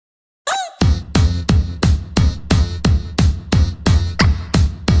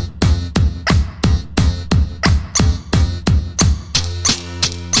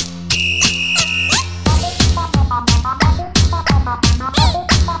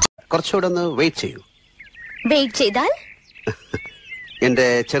കുറച്ചുകൂടെ ഒന്ന് വെയിറ്റ് ചെയ്യൂ. വെയിറ്റ് ചെയ്താൽ? എന്റെ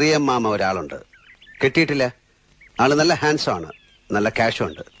ചെറിയ മാമ ഒരാളുണ്ട്, കിട്ടിയിട്ടില്ല. ആള് നല്ല ഹാൻഡ്സം ആണ്, നല്ല ക്യാഷും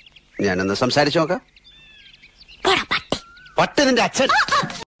ഉണ്ട്. ഞാനൊന്ന് സംസാരിച്ചു നോക്കാം. പട്ട് നിന്റെ അച്ഛൻ.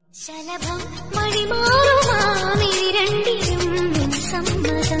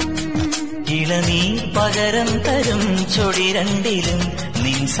 ഇളനീ പകരം തരും ചൊടി രണ്ടിലും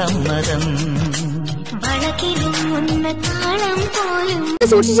നിൻ സമ്മതം.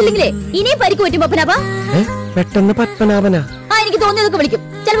 സൂക്ഷിച്ചില്ലെങ്കിലേ ഇനിയും പരിക്ക് പറ്റും പപ്പനാഭ. പെട്ടെന്ന് പത്മനാഭനാ? എനിക്ക് തോന്നിയതൊക്കെ വിളിക്കും.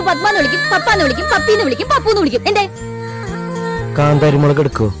 ചിലപ്പോ പത്മാന്ന് വിളിക്കും, പപ്പാന്ന് വിളിക്കും, പപ്പീന്ന് വിളിക്കും, പപ്പൂന്ന് വിളിക്കും. എന്തേ കാന്താരിമുളക്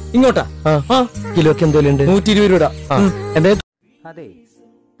എടുക്കോ? ഇങ്ങോട്ടാ? കിലോക്ക് എന്തോലും 120 രൂപ. അതെ,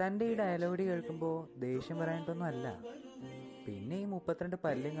 തന്റെ ഈ ഡയലോഗ് കേൾക്കുമ്പോ ദേഷ്യം പറയാനായിട്ടൊന്നും അല്ല. പിന്നെ ഈ 32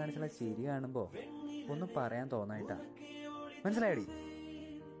 പല്ലും കാണിച്ചുള്ള ചിരി കാണുമ്പോ ഒന്നും പറയാൻ തോന്നായിട്ടാ. മനസ്സിലായടി?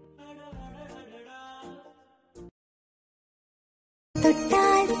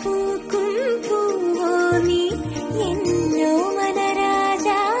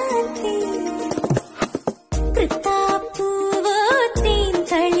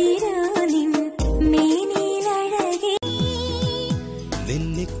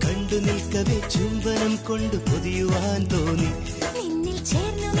 നിന്നെ കണ്ടു നിൽക്കവേ ചുംബനം കൊണ്ട് പൊതിയുവാൻ തോന്നി. നിന്നിൽ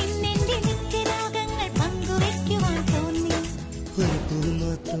ചേർന്നു നിന്നെന്റെ നിത്യരാഗങ്ങൾ പങ്കുവയ്ക്കുവാൻ തോന്നി. ഒരു പൂ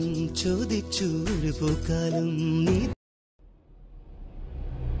മാത്രം ചോദിച്ചു ഒരു പൂക്കാലം നീ.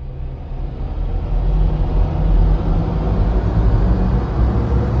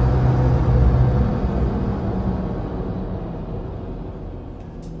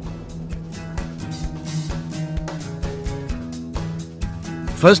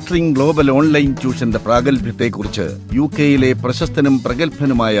 First ring global online ട്യൂഷന്റെ പ്രാഗൽഭ്യത്തെക്കുറിച്ച് UK-യിലെ പ്രശസ്തനും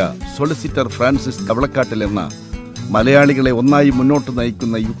പ്രഗത്ഭനുമായ solicitor Francis കവളക്കാട്ടിൽ എന്ന മലയാളികളെ ഒന്നായി മുന്നോട്ട്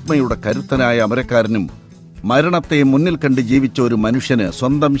നയിക്കുന്ന യുഗ്മയുടെ കരുത്തനായ അമരക്കാരനും മരണത്തെ മുന്നിൽ കണ്ട് ജീവിച്ച ഒരു മനുഷ്യന്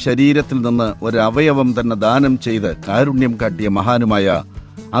സ്വന്തം ശരീരത്തിൽ നിന്ന് ഒരു അവയവം തന്നെ ദാനം ചെയ്ത് കാരുണ്യം കാട്ടിയ മഹാനുമായ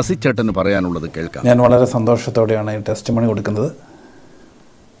അസിച്ചേട്ടന് പറയാനുള്ളത് കേൾക്കാം. ഞാൻ വളരെ സന്തോഷത്തോടെയാണ് ഈ ടെസ്റ്റ് മണി കൊടുക്കുന്നത്.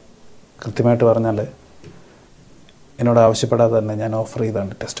 കൃത്യമായിട്ട് പറഞ്ഞാൽ എന്നോട് ആവശ്യപ്പെടാതെ തന്നെ ഞാൻ ഓഫർ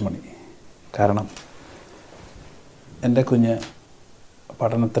ചെയ്താണ് ടെസ്റ്റ് മണി. കാരണം എൻ്റെ കുഞ്ഞ്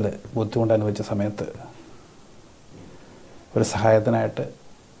പഠനത്തിൽ ബുദ്ധിമുട്ട് അനുഭവിച്ച സമയത്ത് ഒരു സഹായത്തിനായിട്ട്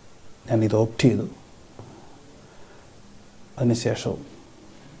ഞാൻ ഇത് ഓപ്റ്റ് ചെയ്തു. അതിനുശേഷവും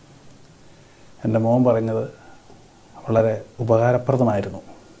എൻ്റെ മോൻ പറഞ്ഞത് വളരെ ഉപകാരപ്രദമായിരുന്നു.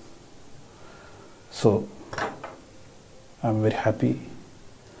 So I am very happy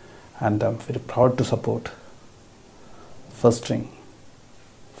and I am very proud to support First Ring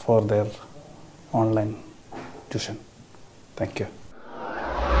for their online tuition. Thank you.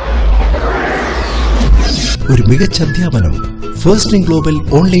 ഒരു മികച്ച അധ്യാപനം. First ring global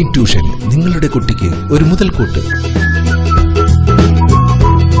online tuition നിങ്ങളുടെ കുട്ടിക്ക് ഒരു മുതൽക്കൂട്ട്.